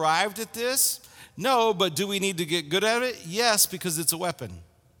all arrived at this? No, but do we need to get good at it? Yes, because it's a weapon.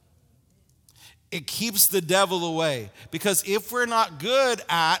 It keeps the devil away. Because if we're not good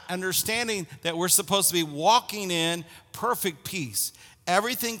at understanding that we're supposed to be walking in perfect peace,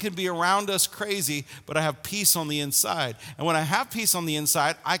 everything can be around us crazy, but I have peace on the inside. And when I have peace on the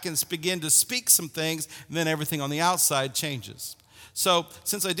inside, I can begin to speak some things, and then everything on the outside changes. So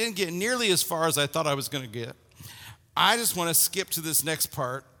since I didn't get nearly as far as I thought I was going to get, I just want to skip to this next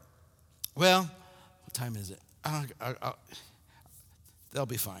part. Well, what time is it? They'll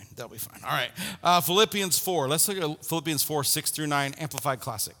be fine. They'll be fine. All right. Philippians 4. Let's look at Philippians 4, 6-9, Amplified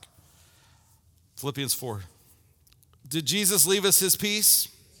Classic. Philippians 4. Did Jesus leave us his peace?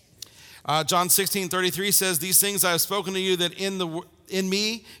 John 16:33 says, these things I have spoken to you that in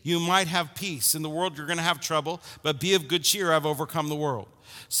me you might have peace. In the world you're going to have trouble, but be of good cheer. I've overcome the world.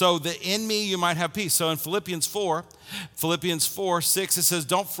 So that in me you might have peace. So in Philippians 4, 6, it says,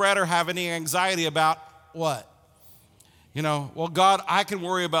 don't fret or have any anxiety about what? Well, God, I can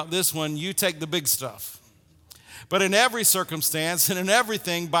worry about this one. You take the big stuff. But in every circumstance and in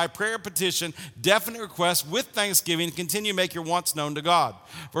everything, by prayer, petition, definite request, with thanksgiving, continue to make your wants known to God.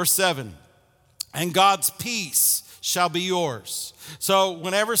 Verse 7, and God's peace shall be yours. So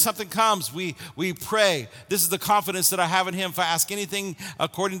whenever something comes, we pray. This is the confidence that I have in him. If I ask anything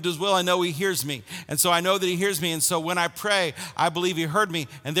according to his will, I know he hears me. And so I know that he hears me. And so when I pray, I believe he heard me,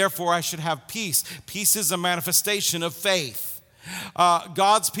 and therefore I should have peace. Peace is a manifestation of faith.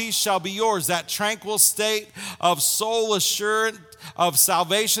 God's peace shall be yours, that tranquil state of soul assurance of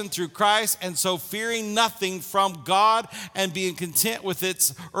salvation through Christ, and so fearing nothing from God and being content with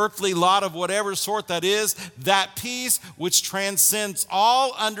its earthly lot of whatever sort that is, that peace which transcends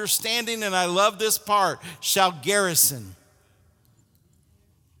all understanding, and I love this part, shall garrison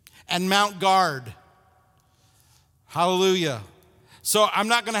and mount guard. Hallelujah. So I'm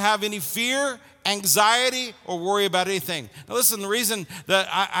not going to have any fear, anxiety, or worry about anything. Now listen, the reason that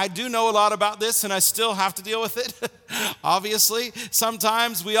I do know a lot about this and I still have to deal with it, obviously,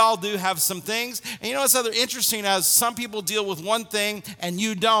 sometimes we all do have some things. And you know what's other interesting, as some people deal with one thing and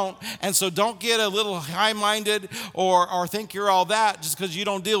you don't, and so don't get a little high-minded or think you're all that just because you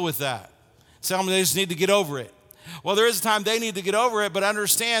don't deal with that. Tell them they just need to get over it. Well, there is a time they need to get over it, but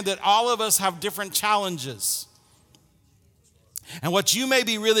understand that all of us have different challenges. And what you may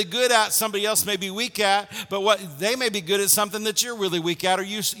be really good at, somebody else may be weak at, but what they may be good at something that you're really weak at or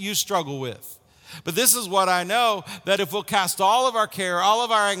you struggle with. But this is what I know, that if we'll cast all of our care, all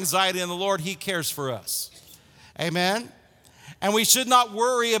of our anxiety on the Lord, he cares for us. Amen? And we should not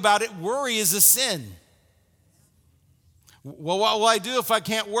worry about it. Worry is a sin. Well, what will I do if I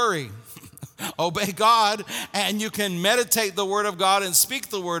can't worry? Obey God, and you can meditate the word of God and speak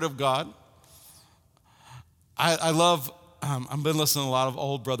the word of God. I love... I've been listening to a lot of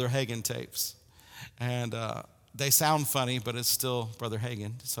old Brother Hagin tapes, and they sound funny, but it's still Brother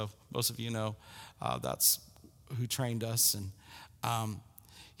Hagin. So most of you know that's who trained us, and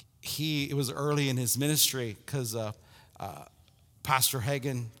it was early in his ministry because Pastor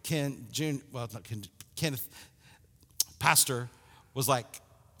Hagin, Kenneth, Pastor was like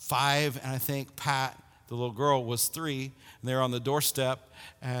 5, and I think Pat, the little girl, was 3, and they were on the doorstep,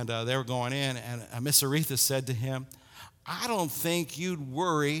 and they were going in, and Miss Aretha said to him, I don't think you'd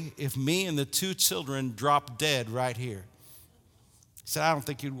worry if me and the 2 children dropped dead right here. He said, I don't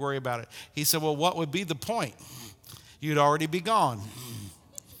think you'd worry about it. He said, well, what would be the point? You'd already be gone.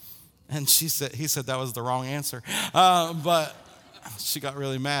 And he said that was the wrong answer. But she got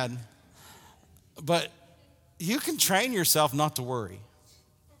really mad. But you can train yourself not to worry.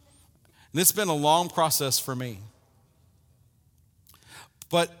 And it's been a long process for me.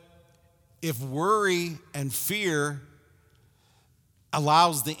 But if worry and fear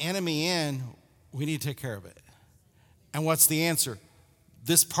allows the enemy in, we need to take care of it. And what's the answer?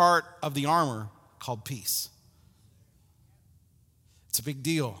 This part of the armor called peace. It's a big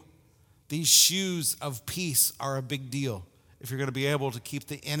deal. These shoes of peace are a big deal if you're going to be able to keep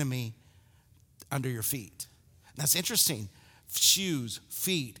the enemy under your feet. And that's interesting. Shoes,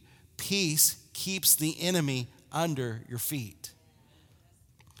 feet, peace keeps the enemy under your feet.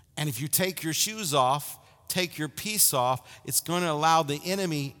 And if you take your shoes off, take your peace off, it's going to allow the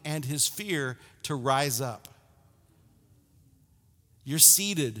enemy and his fear to rise up. You're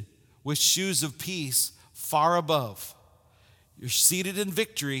seated with shoes of peace far above. You're seated in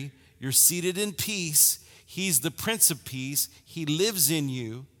victory. You're seated in peace. He's the Prince of Peace. He lives in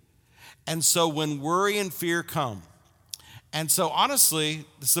you. And so when worry and fear come, and so honestly,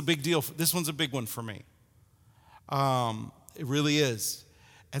 this is a big deal. This one's a big one for me. It really is.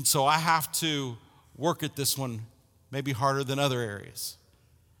 And so I have to work at this one maybe harder than other areas.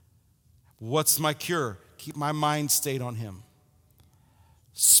 What's my cure? Keep my mind stayed on him.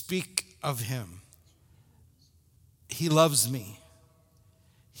 Speak of him. He loves me.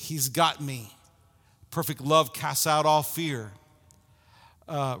 He's got me. Perfect love casts out all fear.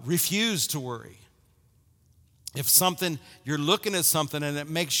 Refuse to worry. If you're looking at something and it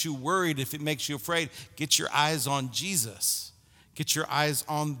makes you worried, if it makes you afraid, get your eyes on Jesus. Get your eyes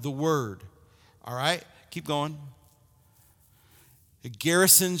on the word. All right? Keep going. It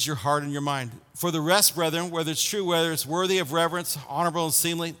garrisons your heart and your mind. For the rest, brethren, whether it's true, whether it's worthy of reverence, honorable and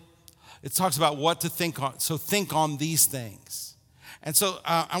seemly, it talks about what to think on. So think on these things. And so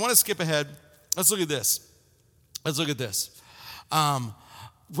I want to skip ahead. Let's look at this.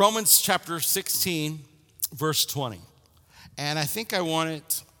 Romans chapter 16, verse 20. And I think I want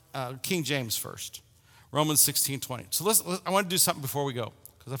it King James first. Romans 16, 20. So I want to do something before we go,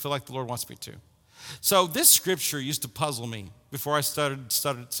 because I feel like the Lord wants me to. So this scripture used to puzzle me before I started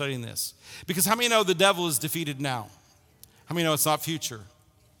studying this. Because how many know the devil is defeated now? How many know it's not future?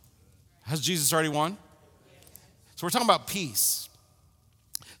 Has Jesus already won? So we're talking about peace.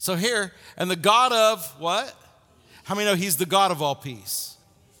 So here, and the God of what? How many know he's the God of all peace?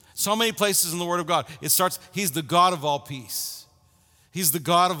 So many places in the Word of God, it starts, he's the God of all peace. He's the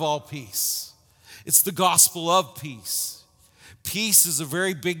God of all peace. It's the gospel of peace. Peace is a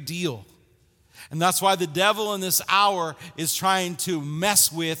very big deal. And that's why the devil in this hour is trying to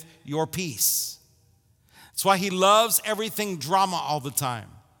mess with your peace. That's why he loves everything drama all the time.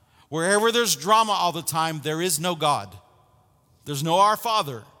 Wherever there's drama all the time, there is no God. There's no Our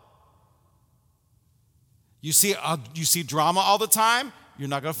Father. You see drama all the time, you're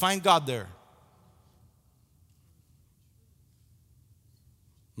not going to find God there.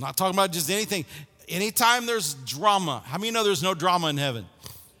 I'm not talking about just anything. Anytime there's drama, how many know there's no drama in heaven?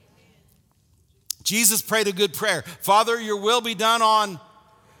 Jesus prayed a good prayer. Father, your will be done on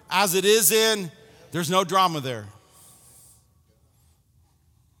as it is in. There's no drama there.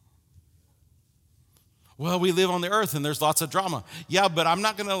 Well, we live on the earth and there's lots of drama. Yeah, but I'm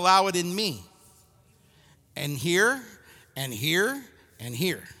not going to allow it in me. And here, and here, and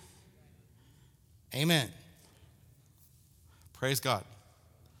here. Amen. Praise God.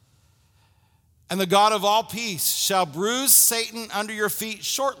 And the God of all peace shall bruise Satan under your feet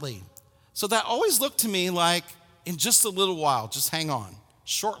shortly. So that always looked to me like in just a little while, just hang on.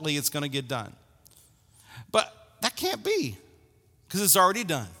 Shortly it's going to get done. But that can't be because it's already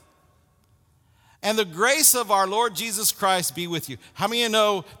done. And the grace of our Lord Jesus Christ be with you. How many of you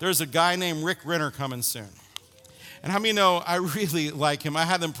know there's a guy named Rick Renner coming soon? And how many know I really like him? I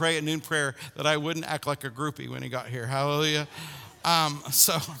had them pray at noon prayer that I wouldn't act like a groupie when he got here. Hallelujah.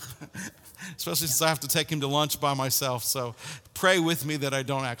 Especially since I have to take him to lunch by myself. So pray with me that I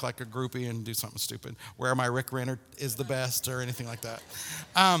don't act like a groupie and do something stupid. Where my Rick Renner is the best or anything like that.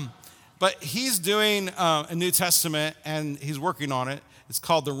 But he's doing a New Testament and he's working on it. It's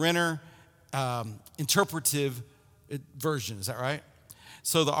called the Renner Interpretive Version. Is that right?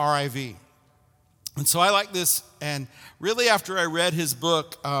 So the RIV. And so I like this. And really after I read his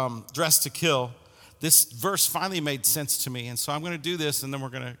book, Dressed to Kill, this verse finally made sense to me. And so I'm going to do this and then we're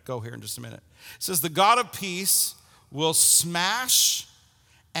going to go here in just a minute. It says, the God of peace will smash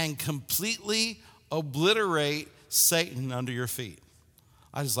and completely obliterate Satan under your feet.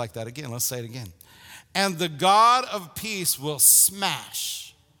 I just like that again. Let's say it again. And the God of peace will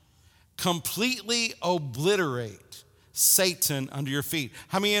smash, completely obliterate Satan under your feet.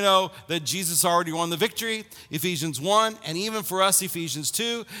 How many of you know that Jesus already won the victory? Ephesians 1, and even for us, Ephesians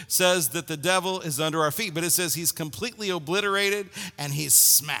 2 says that the devil is under our feet, but it says he's completely obliterated and he's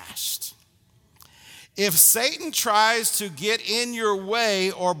smashed. If Satan tries to get in your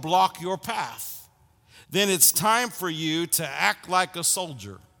way or block your path, then it's time for you to act like a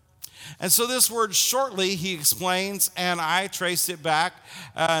soldier. And so this word shortly, he explains, and I trace it back,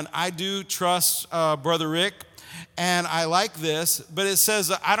 and I do trust Brother Rick. And I like this, but it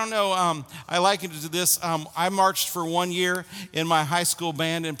says, I don't know, I liken it to this. I marched for 1 year in my high school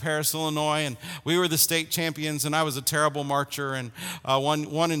band in Paris, Illinois, and we were the state champions, and I was a terrible marcher, and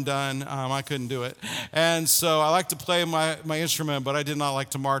one and done. I couldn't do it. And so I like to play my instrument, but I did not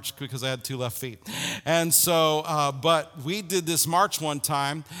like to march because I had 2 left feet. And so, but we did this march one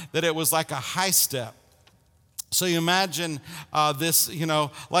time that it was like a high step. So you imagine this,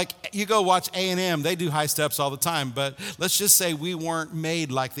 like you go watch A&M, they do high steps all the time, but let's just say we weren't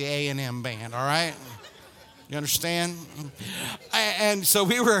made like the A&M band, all right? You understand? And so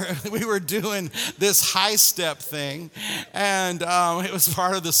we were doing this high step thing, and it was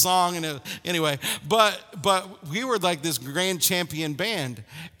part of the song. And anyway, but we were like this grand champion band,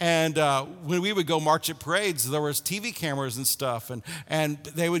 and when we would go march at parades, there was TV cameras and stuff, and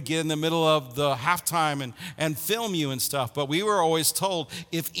they would get in the middle of the halftime and film you and stuff. But we were always told,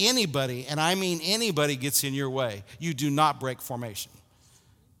 if anybody, and I mean anybody, gets in your way, you do not break formation.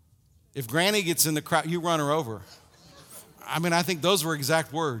 If Granny gets in the crowd, you run her over. I mean, I think those were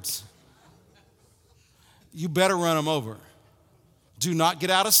exact words. You better run them over. Do not get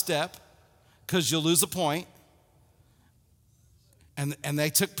out of step because you'll lose a point. And they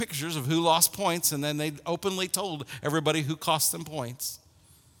took pictures of who lost points, and then they openly told everybody who cost them points.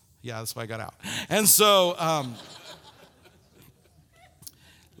 Yeah, that's why I got out. And so,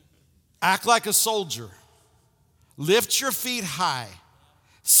 act like a soldier. Lift your feet high.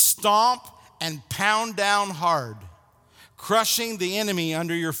 Stomp and pound down hard, crushing the enemy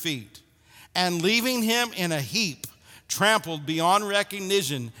under your feet and leaving him in a heap, trampled beyond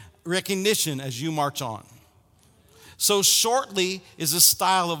recognition as you march on. So shortly is a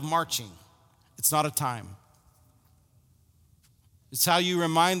style of marching. It's not a time. It's how you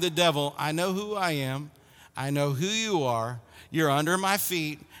remind the devil, I know who I am. I know who you are. You're under my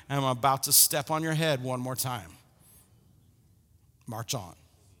feet, and I'm about to step on your head one more time. March on.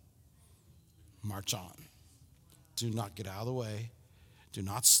 March on. Do not get out of the way. Do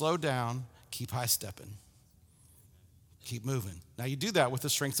not slow down. Keep high stepping. Keep moving. Now you do that with the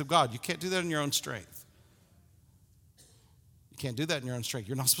strength of God. You can't do that in your own strength. You can't do that in your own strength.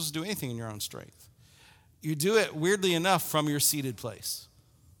 You're not supposed to do anything in your own strength. You do it, weirdly enough, from your seated place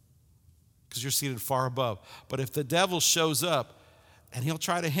because you're seated far above. But if the devil shows up and he'll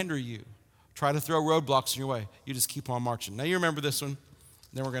try to hinder you, try to throw roadblocks in your way, you just keep on marching. Now you remember this one,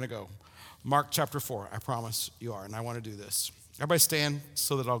 then we're going to go. Mark chapter 4, I promise you are, and I want to do this. Everybody stand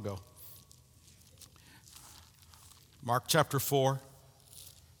so that I'll go. Mark chapter 4.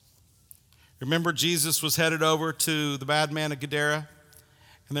 Remember, Jesus was headed over to the bad man of Gadara,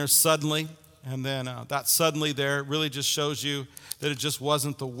 and there's suddenly, and then that suddenly there really just shows you that it just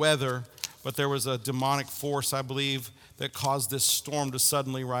wasn't the weather, but there was a demonic force, I believe, that caused this storm to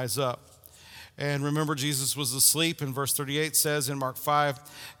suddenly rise up. And remember, Jesus was asleep, and verse 38 says in Mark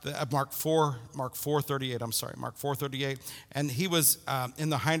 4:38, and he was in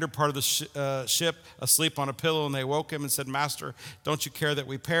the hinder part of the ship, asleep on a pillow, and they woke him and said, Master, don't you care that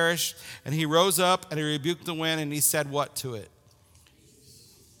we perish? And he rose up, and he rebuked the wind, and he said what to it?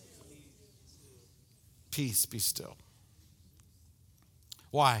 Peace, be still.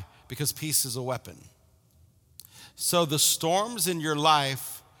 Why? Because peace is a weapon. So the storms in your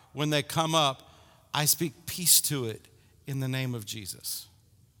life, when they come up, I speak peace to it in the name of Jesus.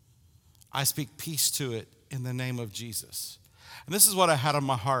 I speak peace to it in the name of Jesus. And this is what I had on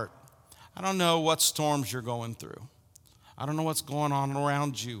my heart. I don't know what storms you're going through. I don't know what's going on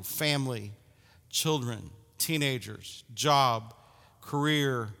around you, family, children, teenagers, job,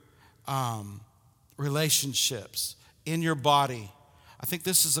 career, relationships, in your body. I think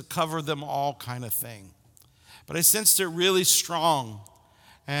this is a cover them all kind of thing. But I sensed it really strong.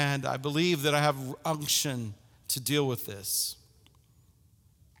 And I believe that I have unction to deal with this.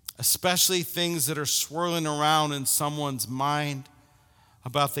 Especially things that are swirling around in someone's mind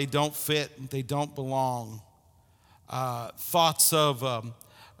about they don't fit, they don't belong. Thoughts of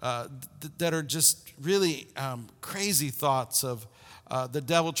that are just really crazy thoughts of the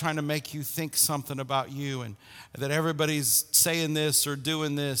devil trying to make you think something about you, and that everybody's saying this or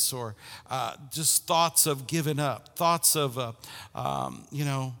doing this, or just thoughts of giving up, thoughts of,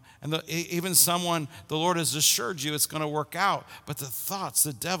 even someone, the Lord has assured you it's going to work out, but the thoughts,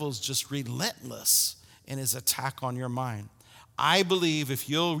 the devil's just relentless in his attack on your mind. I believe if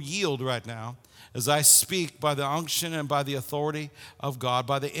you'll yield right now, as I speak by the unction and by the authority of God,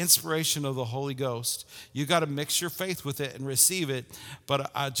 by the inspiration of the Holy Ghost, you got to mix your faith with it and receive it.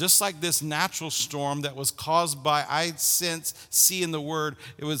 But just like this natural storm that was caused by, I see in the word,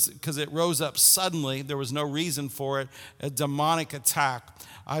 it was because it rose up suddenly. There was no reason for it, a demonic attack.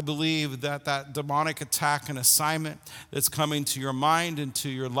 I believe that demonic attack and assignment that's coming to your mind and to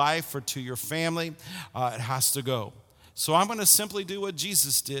your life or to your family, it has to go. So I'm going to simply do what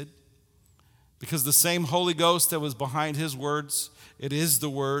Jesus did. Because the same Holy Ghost that was behind his words, it is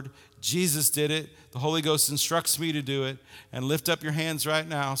the word. Jesus did it. The Holy Ghost instructs me to do it. And lift up your hands right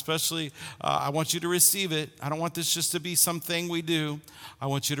now. Especially, I want you to receive it. I don't want this just to be something we do. I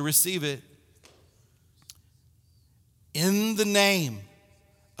want you to receive it. In the name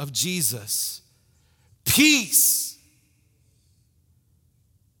of Jesus, peace.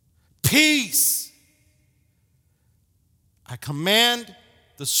 Peace. I command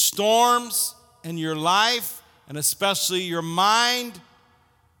the storms in your life, and especially your mind,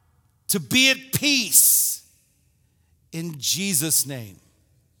 to be at peace in Jesus' name.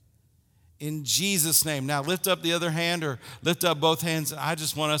 In Jesus' name. Now lift up the other hand or lift up both hands. I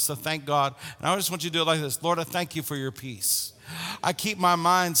just want us to thank God. And I just want you to do it like this. Lord, I thank you for your peace. I keep my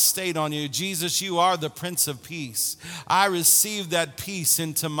mind stayed on you. Jesus, you are the Prince of Peace. I receive that peace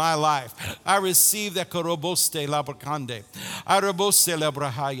into my life. I receive that koroboste labrakande.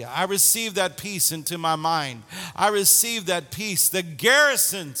 I receive that peace into my mind. I receive that peace that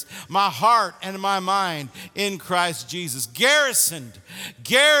garrisons my heart and my mind in Christ Jesus. Garrisoned. A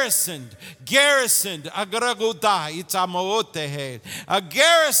garrison, a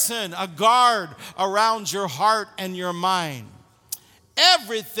guard around your heart and your mind.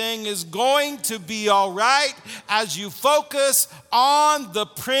 Everything is going to be all right as you focus on the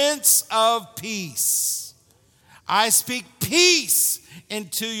Prince of Peace. I speak peace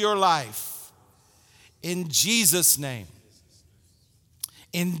into your life. In Jesus' name.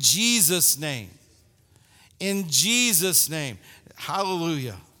 In Jesus' name. In Jesus' name.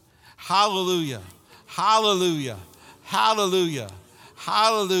 Hallelujah. Hallelujah. Hallelujah. Hallelujah.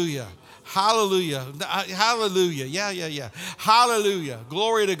 Hallelujah. Hallelujah. Hallelujah. Yeah. Hallelujah.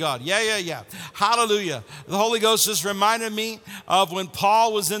 Glory to God. Yeah. Hallelujah. The Holy Ghost just reminded me of when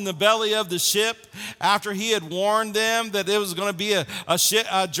Paul was in the belly of the ship after he had warned them that it was going to be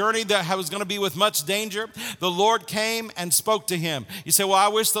a journey that was going to be with much danger. The Lord came and spoke to him. You say, well, I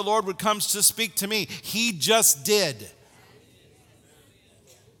wish the Lord would come to speak to me. He just did.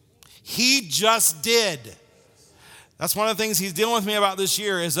 He just did. That's one of the things he's dealing with me about this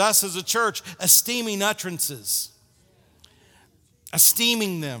year is us as a church esteeming utterances.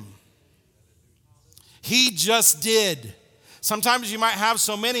 Esteeming them. He just did. Sometimes you might have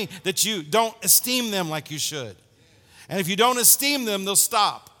so many that you don't esteem them like you should. And if you don't esteem them, they'll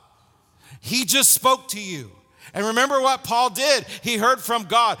stop. He just spoke to you. And remember what Paul did? He heard from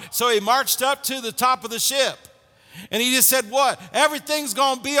God. So he marched up to the top of the ship. And he just said, what? Everything's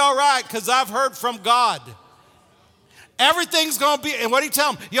going to be all right because I've heard from God. Everything's going to be, and what did he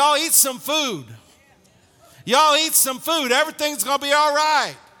tell them? Y'all eat some food. Y'all eat some food. Everything's going to be all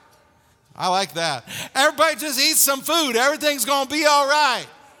right. I like that. Everybody just eat some food. Everything's going to be all right.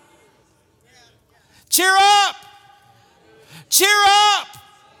 Cheer up. Cheer up.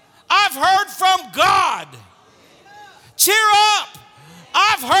 I've heard from God. Cheer up.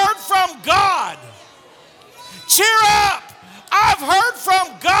 I've heard from God. Cheer up. I've heard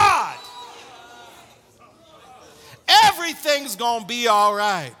from God. Everything's going to be all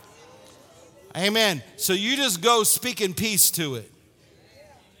right. Amen. So you just go speaking peace to it.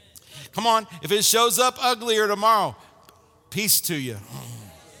 Come on. If it shows up uglier tomorrow, peace to you.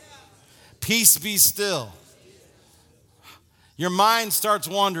 Peace be still. Your mind starts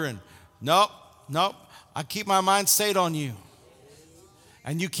wandering. Nope. I keep my mind stayed on you.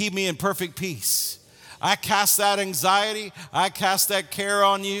 And you keep me in perfect peace. I cast that anxiety. I cast that care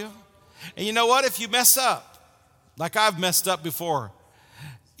on you. And you know what? If you mess up, like I've messed up before,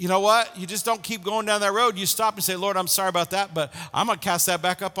 you know what? You just don't keep going down that road. You stop and say, Lord, I'm sorry about that, but I'm going to cast that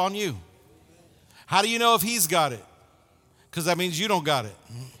back up on you. How do you know if he's got it? Because that means you don't got it.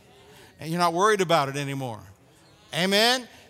 And you're not worried about it anymore. Amen?